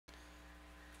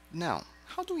Now,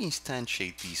 how do we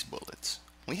instantiate these bullets?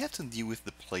 We have to deal with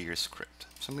the player script,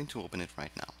 so I'm going to open it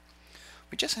right now.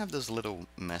 We just have this little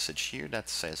message here that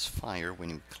says fire when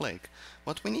you click,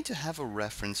 but we need to have a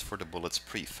reference for the bullet's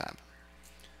prefab.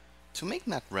 To make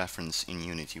that reference in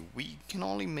Unity, we can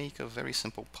only make a very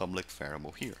simple public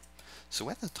variable here. So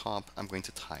at the top, I'm going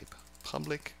to type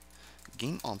public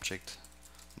GameObject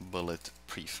bullet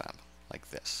prefab,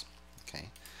 like this. Okay,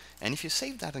 and if you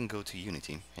save that and go to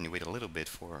Unity, and you wait a little bit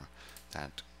for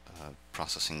that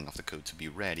processing of the code to be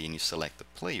ready, and you select the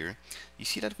player, you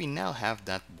see that we now have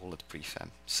that bullet prefab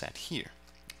set here.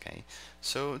 Okay,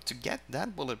 so to get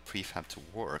that bullet prefab to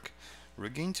work, we're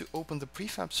going to open the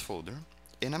prefabs folder,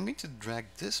 and I'm going to drag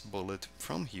this bullet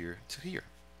from here to here.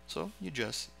 So you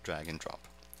just drag and drop,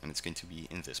 and it's going to be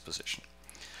in this position.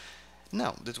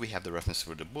 Now that we have the reference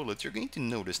for the bullet, you're going to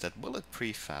notice that bullet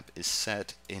prefab is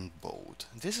set in bold.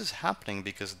 This is happening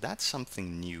because that's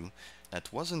something new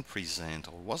that wasn't present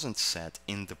or wasn't set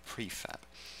in the prefab.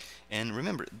 And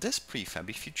remember, this prefab,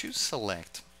 if you choose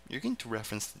select, you're going to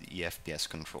reference the FPS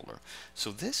controller.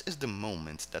 So this is the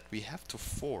moment that we have to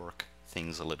fork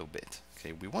things a little bit.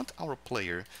 Okay, we want our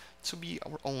player to be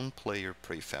our own player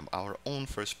prefab, our own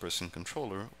first-person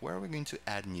controller, where we're going to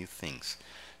add new things.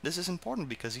 This is important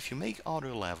because if you make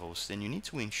other levels, then you need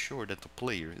to ensure that the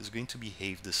player is going to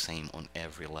behave the same on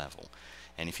every level.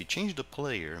 And if you change the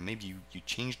player, maybe you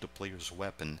change the player's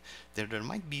weapon, there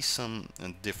might be some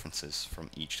differences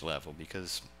from each level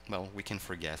because, well, we can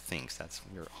forget things.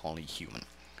 We're only human.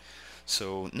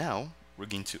 So now we're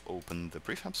going to open the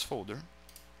prefabs folder,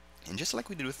 and just like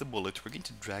we did with the bullet, we're going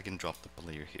to drag and drop the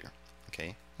player here.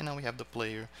 Okay, and now we have the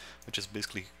player, which is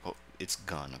basically, well, it's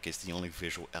gone. Okay, it's the only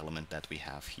visual element that we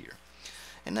have here.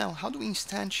 And now, how do we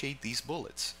instantiate these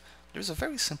bullets? There's a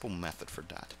very simple method for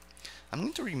that. I'm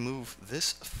going to remove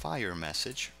this fire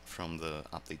message from the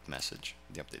update message,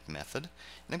 the update method,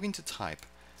 and I'm going to type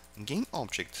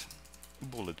GameObject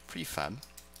bullet prefab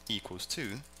equals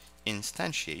to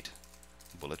instantiate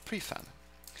bullet prefab.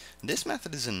 This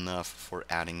method is enough for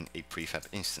adding a prefab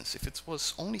instance. If it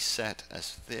was only set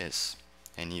as this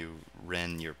and you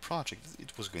ran your project,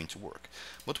 it was going to work.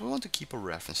 But we want to keep a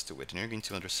reference to it, and you're going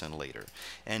to understand later.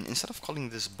 And instead of calling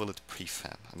this bullet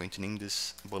prefab, I'm going to name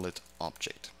this bullet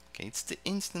object. Okay, it's the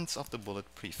instance of the bullet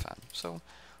prefab. So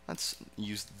let's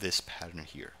use this pattern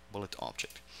here, bullet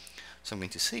object. So I'm going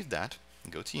to save that,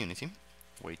 go to Unity,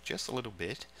 wait just a little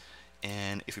bit,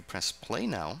 and if we press play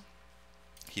now,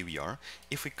 here we are.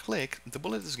 If we click, the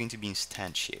bullet is going to be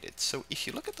instantiated. So if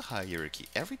you look at the hierarchy,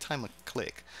 every time I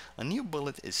click, a new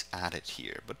bullet is added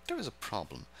here. But there is a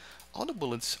problem. All the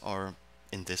bullets are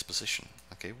in this position,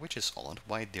 okay, which is odd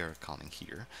why they're coming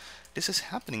here. This is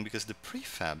happening because the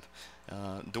prefab,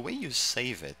 the way you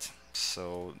save it,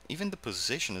 so even the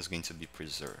position is going to be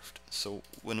preserved. So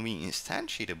when we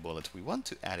instantiate a bullet, we want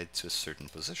to add it to a certain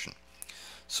position.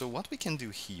 So what we can do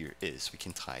here is we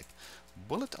can type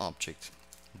bullet object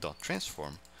dot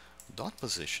transform dot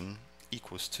position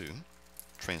equals to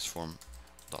transform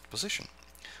dot position.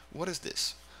 What is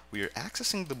this? We are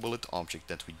accessing the bullet object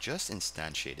that we just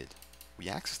instantiated. We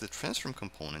access the transform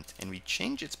component and we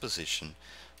change its position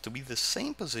to be the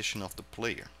same position of the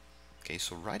player. Okay,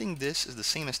 so writing this is the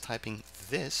same as typing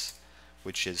this,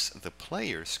 which is the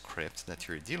player script that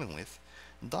you're dealing with,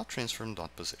 dot transform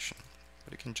dot position.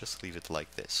 But you can just leave it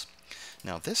like this.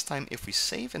 Now this time, if we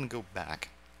save and go back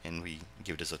and we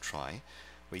give this a try,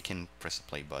 we can press the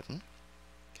play button.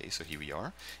 Okay, so here we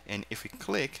are, and if we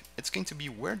click, it's going to be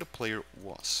where the player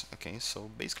was. Okay,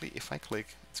 so basically if I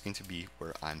click, it's going to be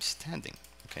where I'm standing.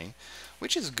 Okay,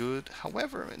 which is good.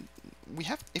 However,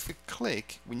 if we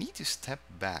click, we need to step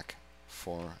back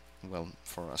for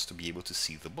us to be able to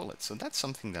see the bullet. So that's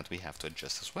something that we have to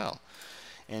adjust as well.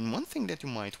 And one thing that you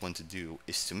might want to do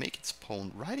is to make it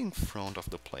spawn right in front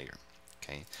of the player.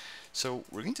 Okay, so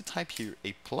we're going to type here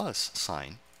a plus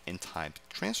sign and type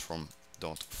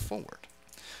transform.forward.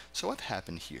 So what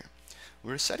happened here?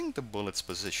 We're setting the bullet's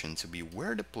position to be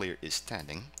where the player is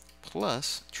standing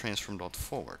plus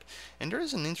transform.forward. And there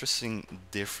is an interesting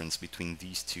difference between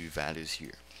these two values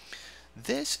here.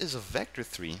 This is a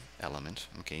vector3 element.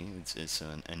 Okay, it's a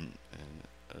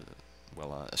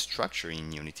structure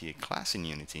in Unity, a class in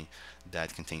Unity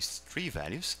that contains three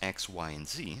values, x, y, and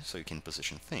z, so you can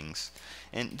position things.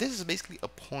 And this is basically a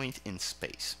point in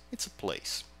space. It's a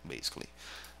place, basically.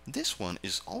 This one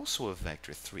is also a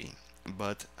vector3,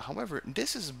 but however,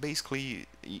 this is basically,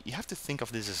 you have to think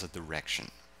of this as a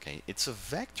direction. Okay, it's a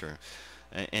vector,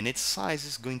 and its size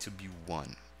is going to be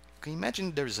 1. Okay,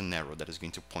 imagine there is an arrow that is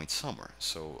going to point somewhere,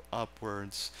 so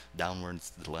upwards,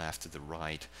 downwards, to the left, to the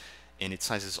right. and its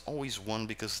size is always 1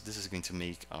 because this is going to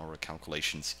make our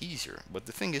calculations easier. But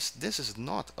the thing is, this is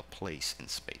not a place in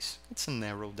space. It's an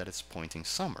arrow that is pointing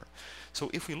somewhere. So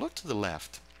if we look to the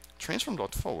left,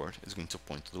 transform.forward is going to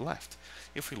point to the left.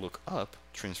 If we look up,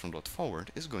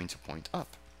 transform.forward is going to point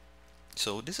up.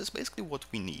 So this is basically what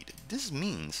we need. This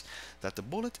means that the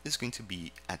bullet is going to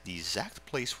be at the exact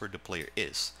place where the player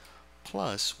is,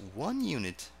 plus 1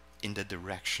 unit in the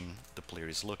direction the player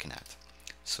is looking at.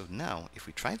 So now, if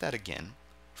we try that again,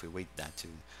 if we wait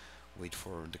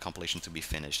for the compilation to be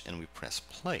finished and we press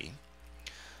play,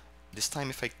 this time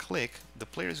if I click, the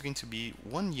player is going to be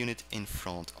 1 unit in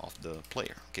front of the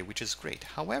player, okay, which is great.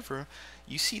 However,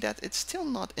 you see that it's still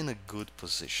not in a good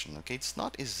position, okay, it's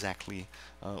not exactly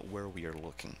where we are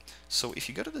looking. So if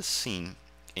you go to the scene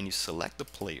and you select the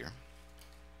player,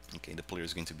 okay, the player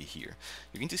is going to be here,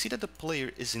 you're going to see that the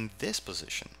player is in this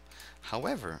position.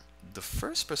 However, the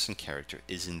first person character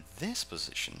is in this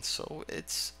position, so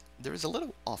there is a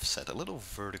little offset, a little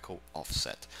vertical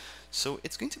offset. So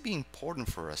it's going to be important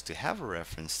for us to have a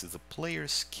reference to the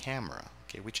player's camera,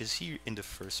 okay, which is here in the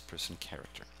first person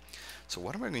character. So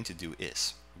what we're going to do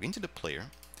is, we're going to the player,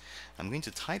 I'm going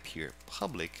to type here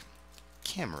public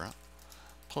camera,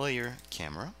 player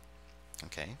camera,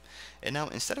 okay, and now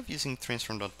instead of using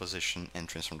transform.position and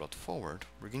transform.forward,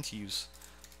 we're going to use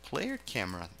player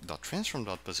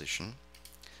camera.transform.position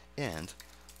and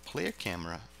player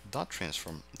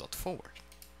camera.transform.forward.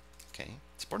 Okay,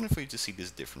 it's important for you to see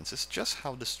this difference. It's just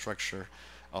how the structure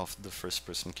of the first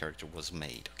person character was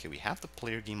made. Okay, we have the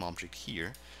player game object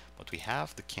here, but we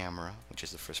have the camera, which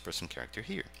is the first person character,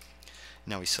 here.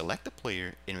 Now we select the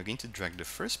player and we're going to drag the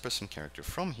first person character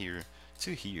from here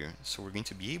to here, so we're going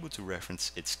to be able to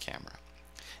reference its camera.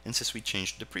 And since we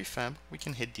changed the prefab, we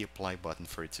can hit the apply button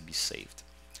for it to be saved.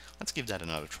 Let's give that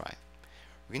another try.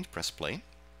 We're going to press play.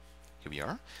 Here we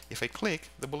are. If I click,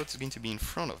 the bullet is going to be in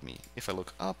front of me. If I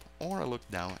look up or I look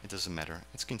down, it doesn't matter,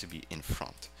 it's going to be in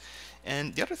front.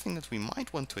 And the other thing that we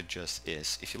might want to adjust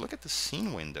is, if you look at the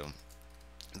scene window,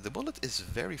 the bullet is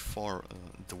very far,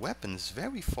 the weapon is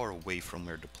very far away from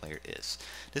where the player is.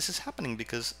 This is happening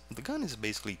because the gun is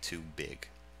basically too big.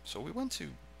 So we want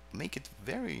to make it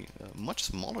very much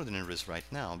smaller than it is right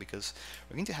now, because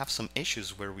we're going to have some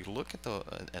issues where we look at a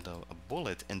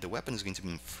bullet and the weapon is going to be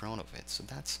in front of it. So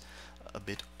that's a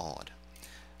bit odd.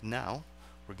 Now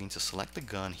we're going to select the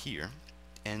gun here,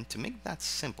 and to make that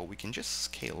simple we can just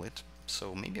scale it.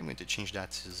 So maybe I'm going to change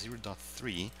that to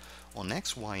 0.3 on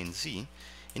X, Y, and Z,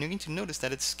 and you're going to notice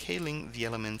that it's scaling the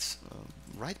elements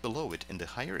right below it in the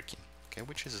hierarchy, okay,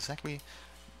 which is exactly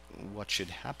what should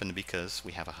happen because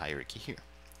we have a hierarchy here.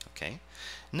 Okay,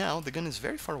 now the gun is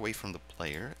very far away from the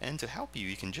player, and to help you,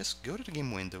 you can just go to the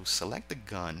game window, select the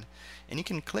gun, and you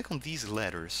can click on these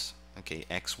letters, okay,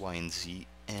 X, Y, and Z,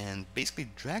 and basically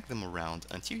drag them around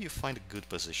until you find a good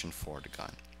position for the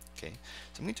gun. Okay,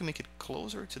 so I'm going to make it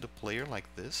closer to the player like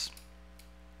this.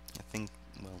 I think,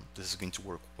 well, this is going to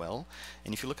work well.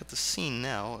 And if you look at the scene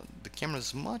now, the gun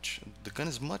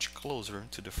is much closer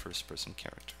to the first person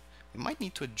character. We might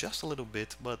need to adjust a little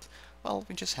bit, but, well,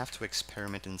 we just have to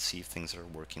experiment and see if things are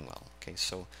working well. Okay,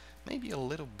 so maybe a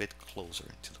little bit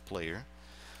closer to the player.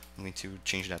 I'm going to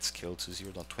change that scale to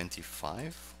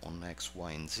 0.25 on X,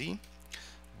 Y, and Z.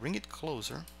 Bring it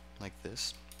closer, like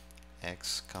this.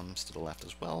 X comes to the left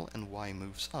as well, and Y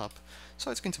moves up, so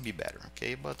it's going to be better,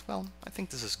 okay? But, well, I think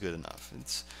this is good enough.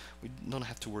 We don't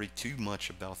have to worry too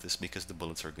much about this because the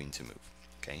bullets are going to move,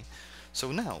 okay?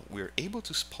 So now we're able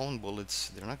to spawn bullets.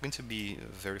 They're not going to be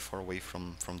very far away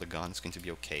from the gun. It's going to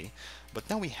be okay. But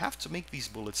now we have to make these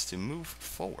bullets to move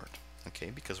forward,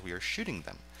 okay, because we are shooting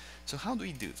them. So how do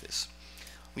we do this?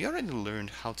 We already learned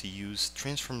how to use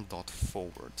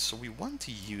transform.forward. So we want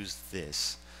to use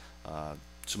this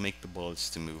to make the bullets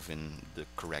to move in the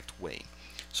correct way.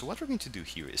 So what we're going to do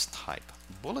here is type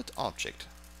bullet object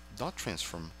dot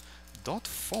transform dot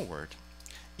forward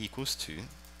equals to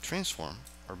transform,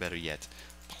 or better yet,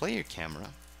 player camera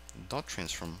dot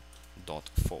transform dot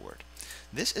forward.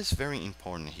 This is very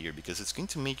important here because it's going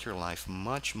to make your life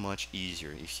much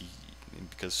easier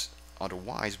because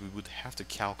otherwise we would have to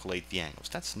calculate the angles.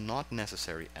 That's not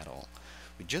necessary at all.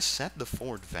 We just set the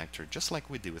forward vector, just like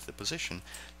we did with the position,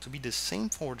 to be the same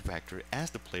forward vector as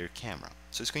the player camera.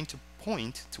 So it's going to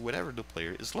point to whatever the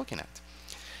player is looking at.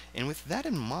 And with that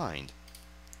in mind,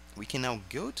 we can now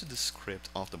go to the script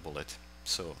of the bullet.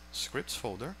 So scripts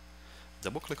folder,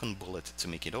 double click on bullet to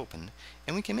make it open,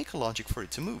 and we can make a logic for it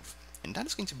to move. And that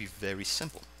is going to be very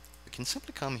simple. We can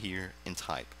simply come here and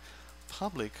type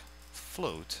public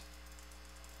float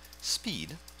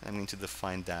speed. I'm going to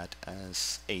define that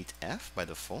as 8f by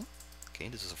default. Okay,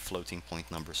 this is a floating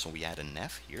point number, so we add an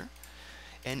f here.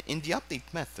 And in the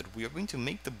update method, we are going to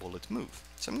make the bullet move.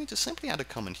 So I'm going to simply add a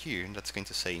comment here that's going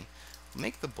to say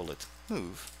make the bullet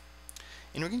move,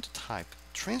 and we're going to type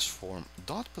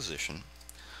transform.position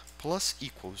plus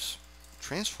equals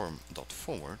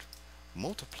transform.forward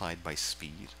multiplied by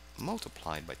speed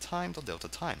multiplied by time.delta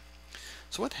time.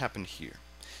 So what happened here?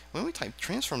 When we type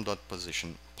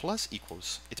transform.position plus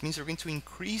equals, it means we're going to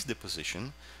increase the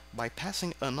position by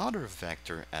passing another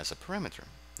vector as a parameter.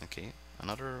 Okay,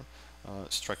 another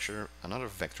another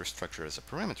vector structure as a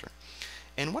parameter.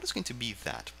 And what is going to be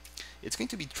that? It's going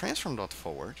to be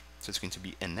transform.forward, so it's going to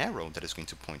be an arrow that is going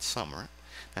to point somewhere.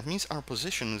 That means our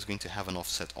position is going to have an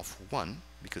offset of 1,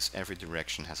 because every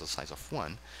direction has a size of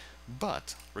 1,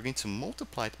 but we're going to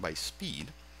multiply it by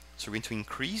speed, so we're going to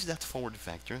increase that forward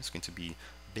vector, it's going to be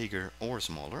bigger or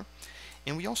smaller,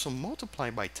 and we also multiply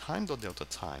by time.delta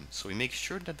time, so we make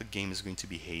sure that the game is going to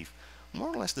behave more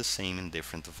or less the same in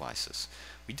different devices.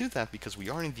 We do that because we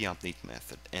are in the update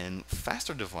method, and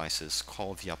faster devices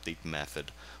call the update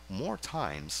method more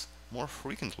times, more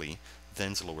frequently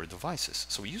than slower devices.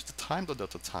 So we use the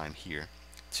time.delta time here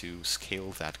to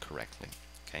scale that correctly.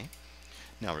 Okay.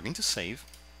 Now we're going to save,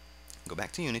 go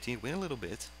back to Unity, wait a little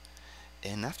bit,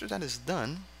 and after that is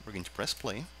done, we're going to press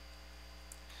play.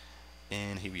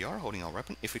 And here we are holding our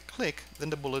weapon. If we click,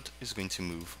 then the bullet is going to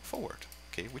move forward.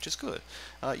 Okay, which is good.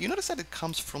 You notice that it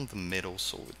comes from the middle,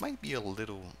 so it might be a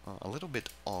little bit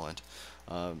odd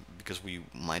because we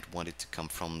might want it to come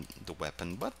from the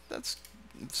weapon, but that's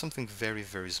something very,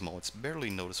 very small. It's barely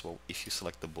noticeable if you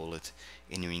select the bullet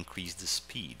and you increase the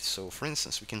speed. So, for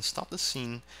instance, we can stop the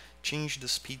scene, change the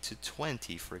speed to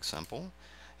 20, for example,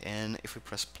 and if we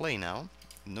press play now,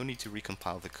 no need to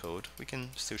recompile the code, we can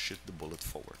still shoot the bullet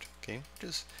forward. Okay, which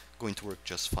is going to work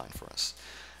just fine for us.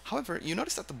 However, you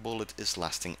notice that the bullet is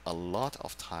lasting a lot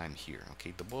of time here.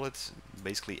 Okay, the bullet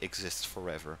basically exists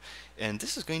forever, and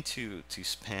this is going to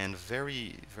span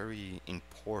very, very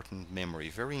important memory,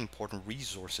 very important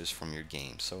resources from your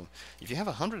game. So if you have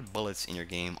 100 bullets in your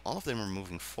game, all of them are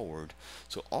moving forward,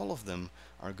 so all of them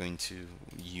are going to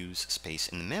use space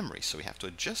in memory, so we have to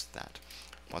adjust that.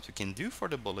 What we can do for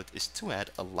the bullet is to add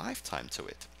a lifetime to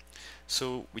it.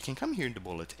 So we can come here in the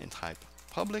bullet and type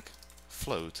public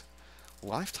float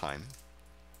lifetime,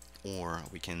 or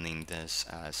we can name this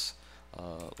as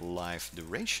life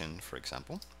duration, for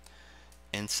example,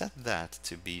 and set that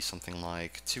to be something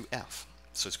like 2f,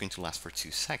 so it's going to last for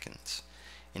 2 seconds.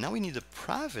 And now we need a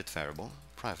private variable,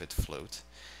 private float,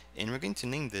 and we're going to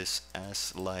name this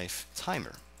as life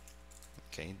timer.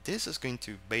 Okay, this is going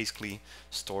to basically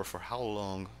store for how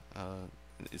long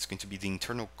it's going to be the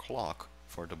internal clock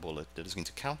for the bullet that is going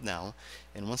to count down,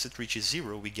 and once it reaches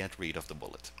 0 we get rid of the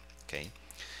bullet. Okay,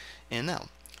 and now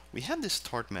we have this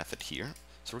start method here,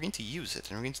 so we're going to use it,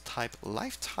 and we're going to type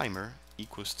life timer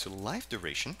equals to life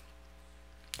duration.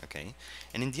 Okay,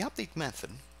 and in the update method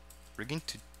we're going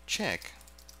to check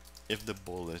if the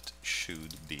bullet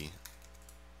should be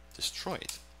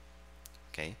destroyed.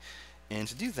 Okay, and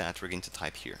to do that we're going to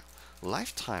type here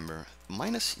life timer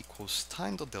minus equals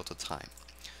time.delta time.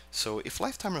 So if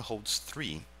life timer holds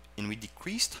 3 and we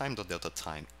decrease time.delta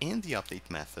time in the update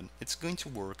method, it's going to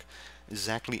work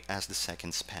exactly as the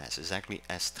seconds pass, exactly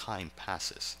as time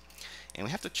passes. And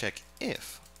we have to check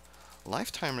if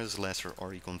life timer is lesser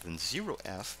or equal than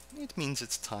 0f, it means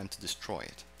it's time to destroy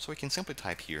it. So we can simply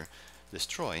type here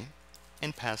destroy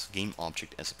and pass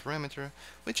GameObject as a parameter,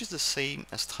 which is the same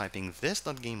as typing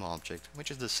this.GameObject, which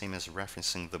is the same as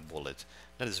referencing the bullet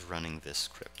that is running this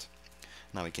script.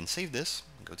 Now we can save this,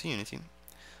 go to Unity,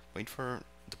 wait for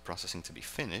the processing to be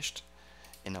finished,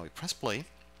 and now we press play.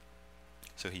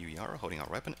 So here we are holding our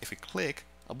weapon. If we click,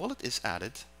 a bullet is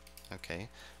added, okay,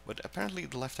 but apparently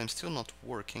the lifetime is still not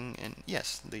working, and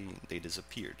yes, they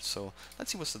disappeared. So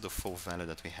let's see what's the default value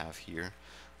that we have here.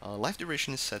 Life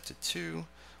duration is set to 2.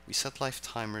 We set life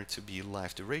timer to be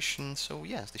life duration, so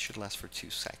yes, they should last for 2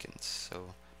 seconds. So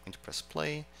I'm going to press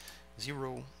play,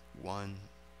 0, 1,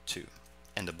 2,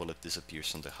 and the bullet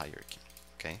disappears on the hierarchy.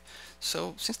 Okay,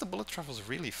 so since the bullet travels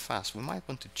really fast, we might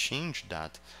want to change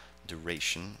that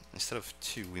duration. Instead of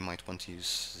 2, we might want to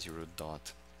use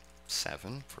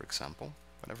 0.7, for example,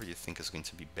 whatever you think is going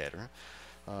to be better.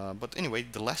 But anyway,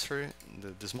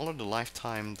 the smaller the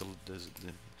lifetime,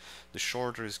 the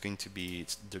shorter is going to be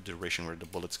the duration where the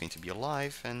bullet's going to be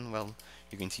alive, and well,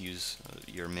 you're going to use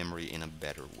your memory in a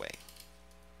better way.